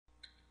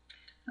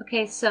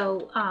Okay,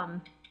 so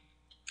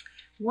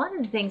one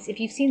of the things, if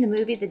you've seen the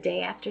movie The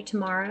Day After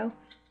Tomorrow,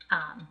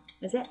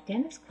 is that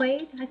Dennis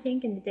Quaid, I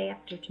think, in The Day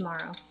After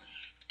Tomorrow?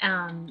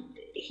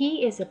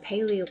 He is a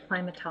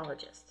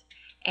paleoclimatologist.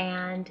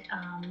 And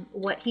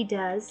what he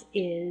does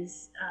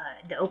is,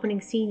 the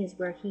opening scene is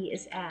where he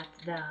is at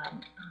the,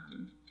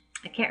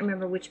 I can't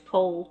remember which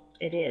pole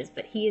it is,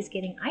 but he is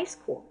getting ice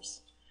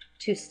cores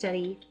to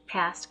study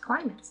past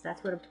climates.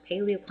 That's what a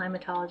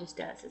paleoclimatologist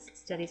does, is it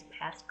studies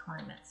past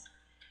climates.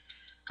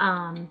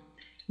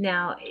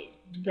 Now,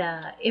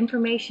 the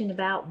information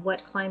about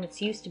what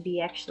climates used to be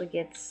actually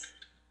gets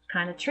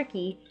kind of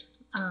tricky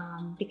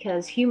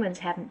because humans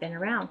haven't been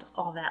around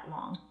all that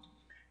long.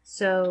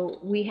 So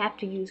we have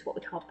to use what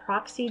we call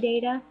proxy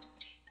data,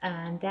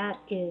 and that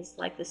is,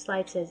 like the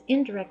slide says,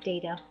 indirect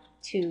data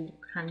to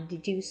kind of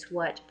deduce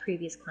what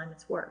previous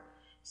climates were.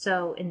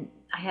 So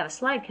I have a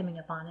slide coming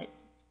up on it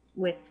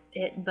with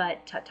it,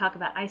 but talk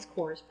about ice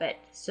cores. But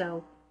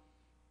so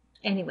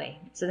anyway,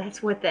 so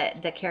that's what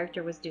the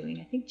character was doing.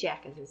 I think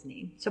Jack is his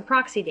name. So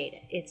proxy data,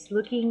 it's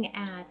looking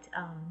at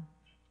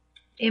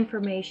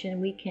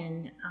information we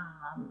can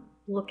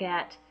look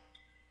at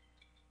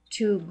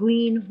to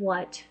glean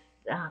what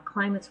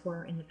climates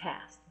were in the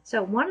past.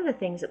 So one of the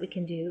things that we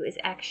can do is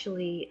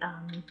actually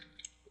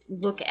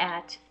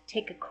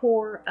take a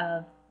core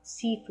of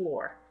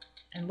seafloor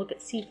and look at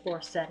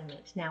seafloor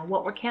sediment. Now,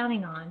 what we're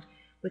counting on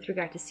with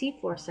regard to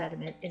seafloor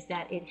sediment is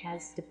that it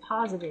has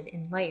deposited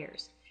in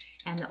layers,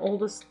 and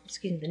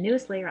the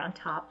newest layer on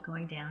top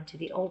going down to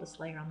the oldest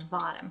layer on the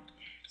bottom.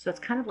 So it's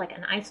kind of like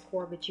an ice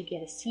core, but you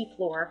get a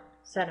seafloor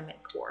sediment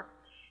core.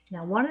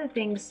 Now, one of the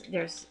things,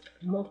 there's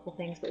multiple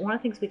things, but one of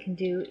the things we can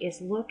do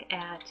is look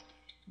at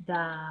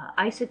the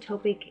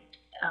isotopic,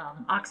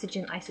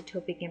 oxygen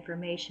isotopic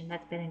information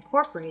that's been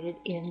incorporated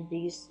in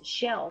these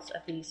shells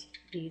of these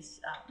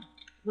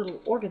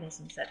little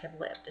organisms that have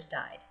lived and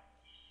died.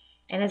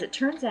 And as it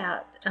turns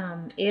out,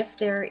 if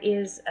there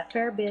is a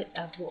fair bit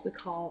of what we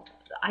call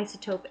the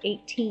isotope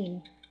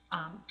 18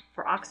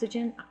 for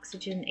oxygen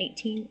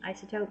 18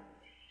 isotope,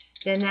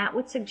 then that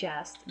would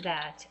suggest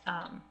that,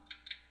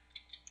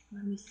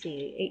 let me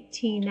see,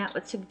 18, that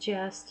would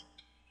suggest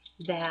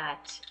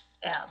that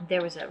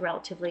there was a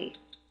relatively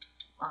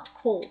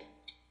cold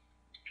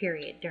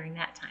period during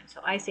that time.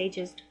 So ice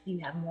ages, you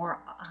have more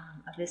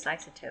of this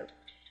isotope.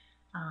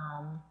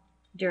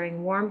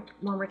 During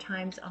warmer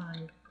times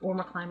on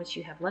warmer climates,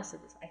 you have less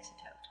of this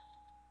isotope.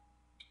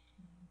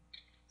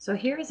 So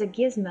here is a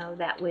gizmo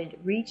that would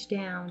reach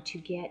down to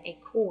get a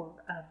core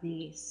of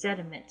the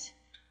sediment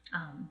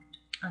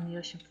on the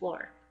ocean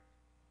floor.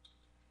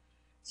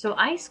 So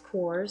ice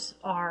cores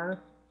are,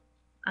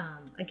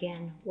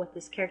 again, what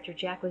this character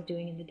Jack was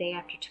doing in The Day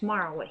After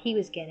Tomorrow, what he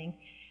was getting,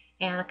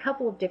 and a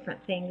couple of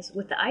different things.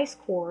 With the ice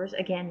cores,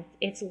 again,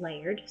 it's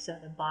layered, so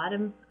the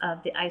bottom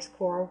of the ice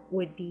core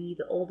would be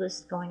the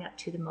oldest going up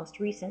to the most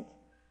recent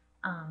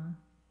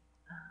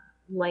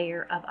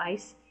layer of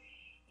ice.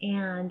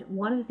 And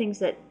one of the things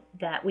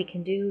that we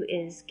can do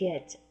is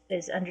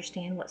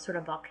understand what sort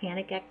of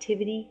volcanic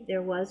activity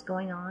there was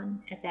going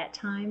on at that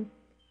time.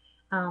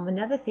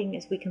 Another thing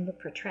is we can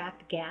look for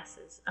trapped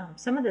gases.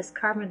 Some of this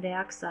carbon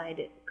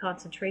dioxide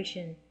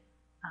concentration,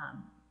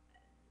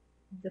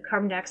 the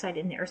carbon dioxide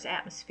in the Earth's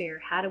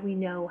atmosphere, how do we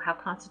know how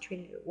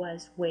concentrated it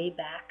was way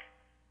back,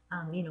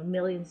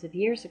 millions of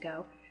years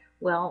ago?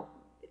 Well,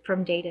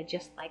 from data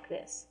just like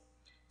this.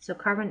 So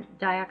carbon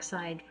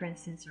dioxide, for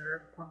instance,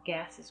 or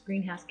gases,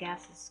 greenhouse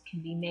gases,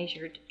 can be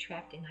measured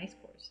trapped in ice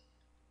cores.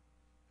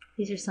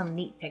 These are some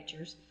neat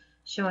pictures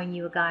showing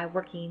you a guy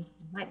working,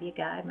 might be a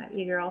guy, might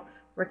be a girl,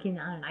 working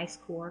on an ice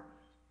core.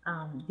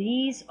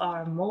 These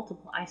are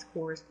multiple ice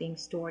cores being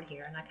stored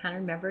here, and I kind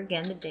of remember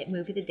again the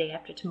movie The Day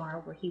After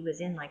Tomorrow, where he was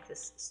in like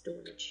this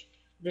storage,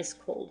 this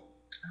cold.